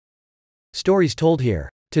Stories told here.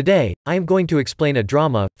 Today, I am going to explain a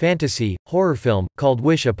drama, fantasy, horror film called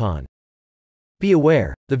Wish Upon. Be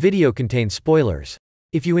aware, the video contains spoilers.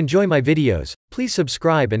 If you enjoy my videos, please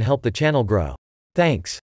subscribe and help the channel grow.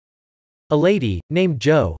 Thanks. A lady, named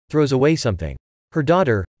Jo, throws away something. Her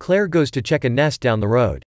daughter, Claire, goes to check a nest down the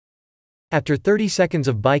road. After 30 seconds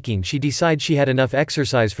of biking, she decides she had enough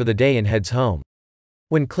exercise for the day and heads home.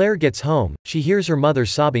 When Claire gets home, she hears her mother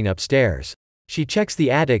sobbing upstairs. She checks the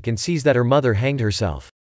attic and sees that her mother hanged herself.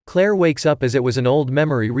 Claire wakes up as it was an old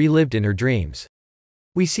memory relived in her dreams.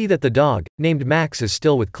 We see that the dog, named Max, is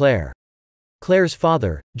still with Claire. Claire's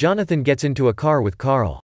father, Jonathan, gets into a car with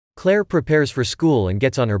Carl. Claire prepares for school and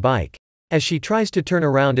gets on her bike. As she tries to turn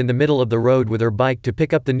around in the middle of the road with her bike to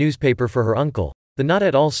pick up the newspaper for her uncle, the not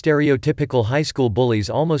at all stereotypical high school bullies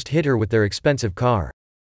almost hit her with their expensive car.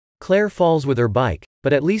 Claire falls with her bike,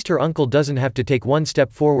 but at least her uncle doesn't have to take one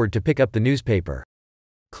step forward to pick up the newspaper.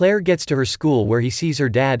 Claire gets to her school where he sees her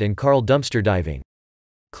dad and Carl dumpster diving.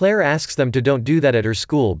 Claire asks them to don't do that at her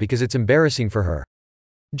school because it's embarrassing for her.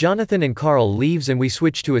 Jonathan and Carl leaves and we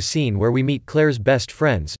switch to a scene where we meet Claire's best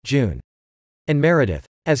friends, June and Meredith.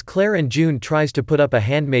 As Claire and June tries to put up a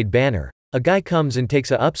handmade banner, a guy comes and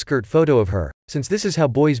takes a upskirt photo of her, since this is how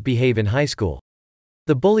boys behave in high school.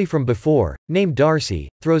 The bully from before, named Darcy,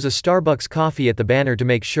 throws a Starbucks coffee at the banner to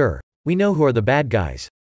make sure we know who are the bad guys.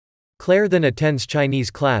 Claire then attends Chinese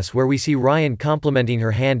class where we see Ryan complimenting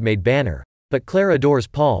her handmade banner, but Claire adores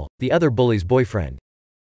Paul, the other bully's boyfriend.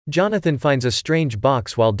 Jonathan finds a strange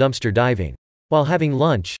box while dumpster diving. While having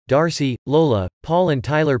lunch, Darcy, Lola, Paul and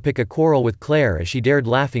Tyler pick a quarrel with Claire as she dared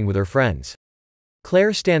laughing with her friends.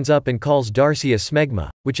 Claire stands up and calls Darcy a smegma,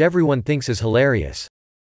 which everyone thinks is hilarious.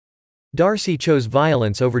 Darcy chose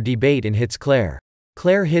violence over debate and hits Claire.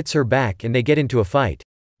 Claire hits her back and they get into a fight.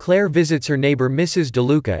 Claire visits her neighbor Mrs.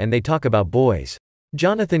 DeLuca and they talk about boys.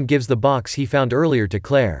 Jonathan gives the box he found earlier to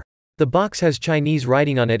Claire. The box has Chinese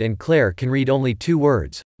writing on it and Claire can read only 2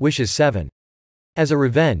 words, wishes 7. As a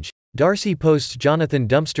revenge, Darcy posts Jonathan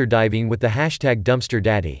dumpster diving with the hashtag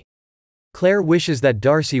 #DumpsterDaddy. Claire wishes that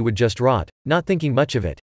Darcy would just rot, not thinking much of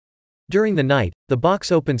it. During the night, the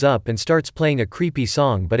box opens up and starts playing a creepy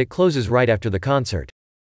song, but it closes right after the concert.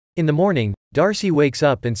 In the morning, Darcy wakes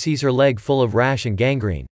up and sees her leg full of rash and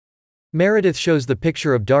gangrene. Meredith shows the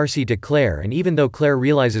picture of Darcy to Claire, and even though Claire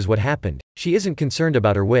realizes what happened, she isn't concerned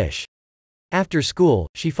about her wish. After school,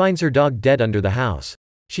 she finds her dog dead under the house.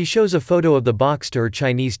 She shows a photo of the box to her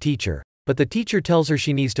Chinese teacher, but the teacher tells her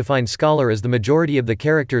she needs to find scholar as the majority of the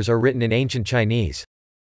characters are written in ancient Chinese.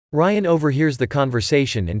 Ryan overhears the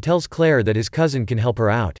conversation and tells Claire that his cousin can help her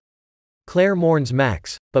out. Claire mourns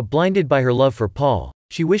Max, but blinded by her love for Paul,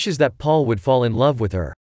 she wishes that Paul would fall in love with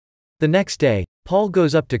her. The next day, Paul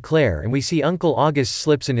goes up to Claire and we see Uncle August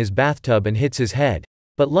slips in his bathtub and hits his head,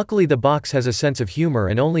 but luckily the box has a sense of humor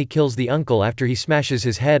and only kills the uncle after he smashes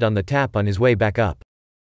his head on the tap on his way back up.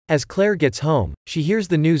 As Claire gets home, she hears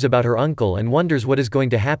the news about her uncle and wonders what is going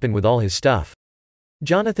to happen with all his stuff.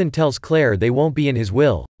 Jonathan tells Claire they won't be in his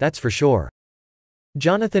will, that's for sure.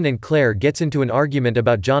 Jonathan and Claire gets into an argument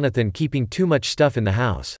about Jonathan keeping too much stuff in the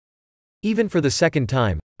house. Even for the second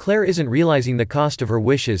time, Claire isn't realizing the cost of her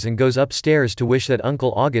wishes and goes upstairs to wish that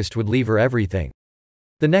Uncle August would leave her everything.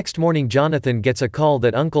 The next morning Jonathan gets a call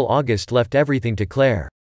that Uncle August left everything to Claire.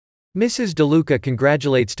 Mrs. DeLuca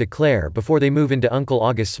congratulates to Claire before they move into Uncle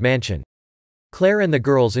August's mansion. Claire and the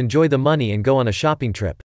girls enjoy the money and go on a shopping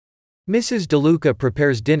trip. Mrs. DeLuca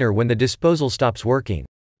prepares dinner when the disposal stops working.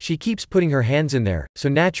 She keeps putting her hands in there, so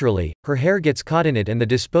naturally, her hair gets caught in it and the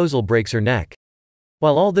disposal breaks her neck.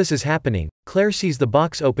 While all this is happening, Claire sees the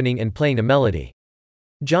box opening and playing a melody.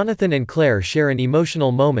 Jonathan and Claire share an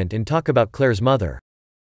emotional moment and talk about Claire's mother.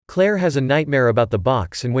 Claire has a nightmare about the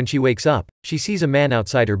box and when she wakes up, she sees a man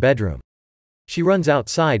outside her bedroom. She runs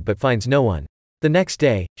outside but finds no one. The next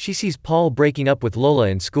day, she sees Paul breaking up with Lola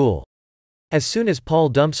in school. As soon as Paul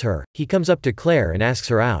dumps her, he comes up to Claire and asks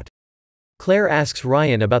her out. Claire asks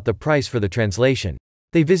Ryan about the price for the translation.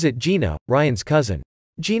 They visit Gina, Ryan's cousin.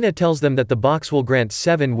 Gina tells them that the box will grant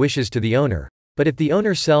 7 wishes to the owner, but if the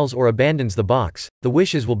owner sells or abandons the box, the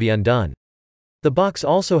wishes will be undone. The box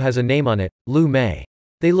also has a name on it, Lu Mei.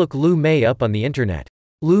 They look Lu Mei up on the internet.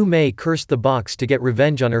 Lu Mei cursed the box to get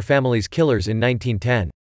revenge on her family's killers in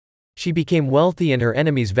 1910. She became wealthy and her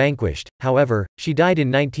enemies vanquished, however, she died in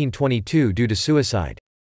 1922 due to suicide.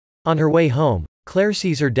 On her way home, Claire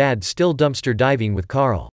sees her dad still dumpster diving with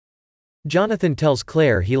Carl. Jonathan tells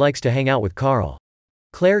Claire he likes to hang out with Carl.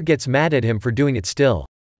 Claire gets mad at him for doing it still.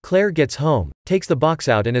 Claire gets home, takes the box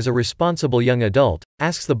out and as a responsible young adult,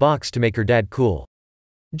 asks the box to make her dad cool.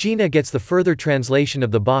 Gina gets the further translation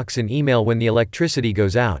of the box in email when the electricity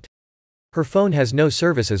goes out. Her phone has no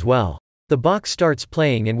service as well. The box starts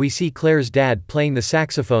playing and we see Claire's dad playing the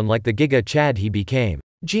saxophone like the Giga Chad he became.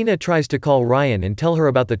 Gina tries to call Ryan and tell her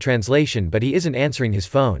about the translation, but he isn't answering his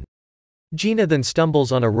phone. Gina then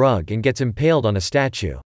stumbles on a rug and gets impaled on a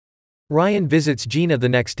statue. Ryan visits Gina the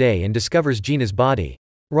next day and discovers Gina's body.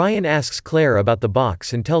 Ryan asks Claire about the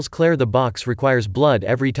box and tells Claire the box requires blood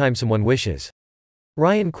every time someone wishes.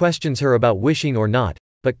 Ryan questions her about wishing or not,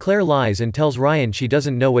 but Claire lies and tells Ryan she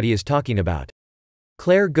doesn't know what he is talking about.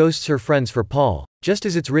 Claire ghosts her friends for Paul, just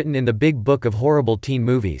as it's written in the big book of horrible teen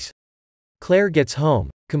movies. Claire gets home,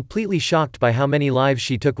 completely shocked by how many lives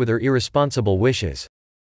she took with her irresponsible wishes.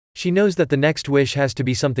 She knows that the next wish has to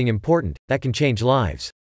be something important, that can change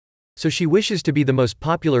lives. So she wishes to be the most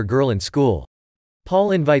popular girl in school.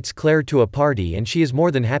 Paul invites Claire to a party and she is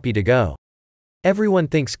more than happy to go. Everyone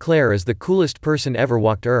thinks Claire is the coolest person ever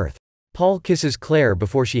walked Earth. Paul kisses Claire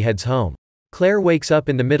before she heads home. Claire wakes up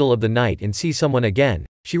in the middle of the night and sees someone again.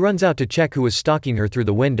 She runs out to check who is stalking her through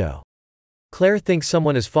the window. Claire thinks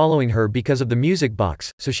someone is following her because of the music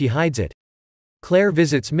box, so she hides it. Claire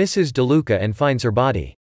visits Mrs. DeLuca and finds her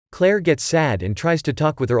body. Claire gets sad and tries to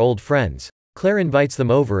talk with her old friends. Claire invites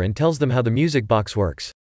them over and tells them how the music box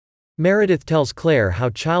works. Meredith tells Claire how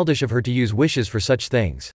childish of her to use wishes for such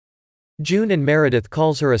things. June and Meredith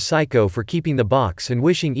calls her a psycho for keeping the box and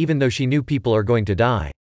wishing even though she knew people are going to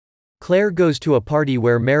die. Claire goes to a party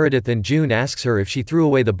where Meredith and June asks her if she threw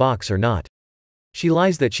away the box or not. She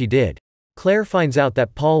lies that she did. Claire finds out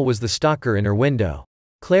that Paul was the stalker in her window.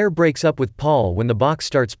 Claire breaks up with Paul when the box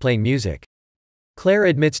starts playing music. Claire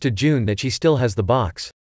admits to June that she still has the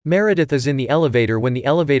box. Meredith is in the elevator when the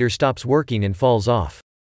elevator stops working and falls off.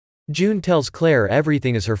 June tells Claire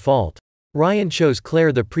everything is her fault. Ryan shows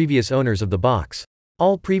Claire the previous owners of the box.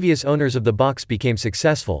 All previous owners of the box became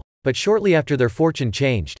successful, but shortly after their fortune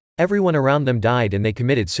changed, everyone around them died and they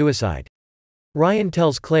committed suicide. Ryan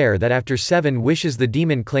tells Claire that after 7 wishes the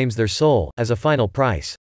demon claims their soul, as a final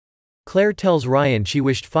price. Claire tells Ryan she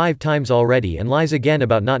wished 5 times already and lies again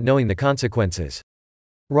about not knowing the consequences.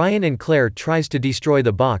 Ryan and Claire tries to destroy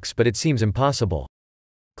the box but it seems impossible.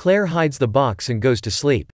 Claire hides the box and goes to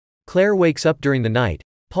sleep. Claire wakes up during the night.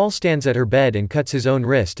 Paul stands at her bed and cuts his own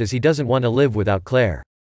wrist as he doesn't want to live without Claire.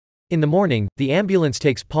 In the morning, the ambulance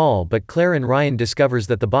takes Paul but Claire and Ryan discovers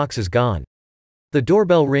that the box is gone. The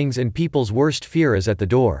doorbell rings and people's worst fear is at the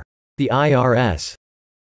door. The IRS.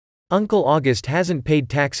 Uncle August hasn't paid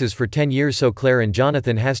taxes for 10 years so Claire and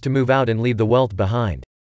Jonathan has to move out and leave the wealth behind.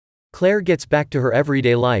 Claire gets back to her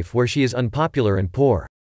everyday life where she is unpopular and poor.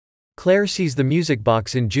 Claire sees the music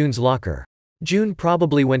box in June's locker. June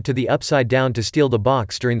probably went to the Upside Down to steal the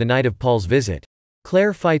box during the night of Paul's visit.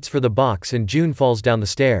 Claire fights for the box and June falls down the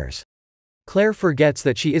stairs. Claire forgets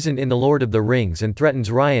that she isn't in the Lord of the Rings and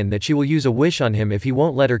threatens Ryan that she will use a wish on him if he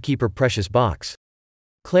won't let her keep her precious box.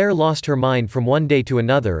 Claire lost her mind from one day to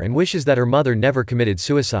another and wishes that her mother never committed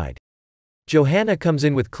suicide. Johanna comes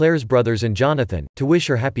in with Claire's brothers and Jonathan, to wish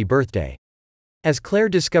her happy birthday. As Claire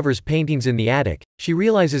discovers paintings in the attic, she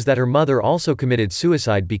realizes that her mother also committed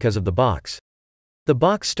suicide because of the box. The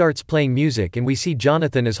box starts playing music and we see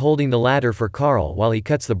Jonathan is holding the ladder for Carl while he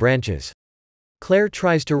cuts the branches. Claire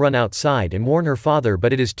tries to run outside and warn her father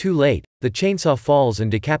but it is too late, the chainsaw falls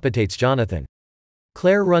and decapitates Jonathan.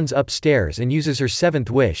 Claire runs upstairs and uses her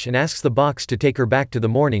 7th wish and asks the box to take her back to the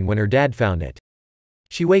morning when her dad found it.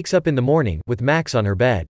 She wakes up in the morning, with Max on her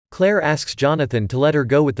bed. Claire asks Jonathan to let her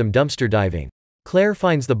go with them dumpster diving. Claire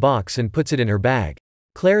finds the box and puts it in her bag.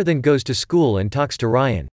 Claire then goes to school and talks to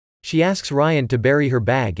Ryan. She asks Ryan to bury her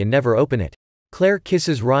bag and never open it. Claire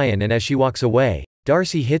kisses Ryan and as she walks away,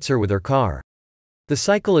 Darcy hits her with her car. The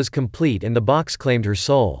cycle is complete and the box claimed her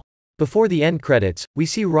soul. Before the end credits, we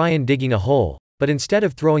see Ryan digging a hole, but instead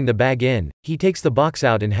of throwing the bag in, he takes the box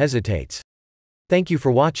out and hesitates. Thank you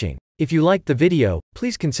for watching. If you liked the video,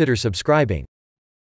 please consider subscribing.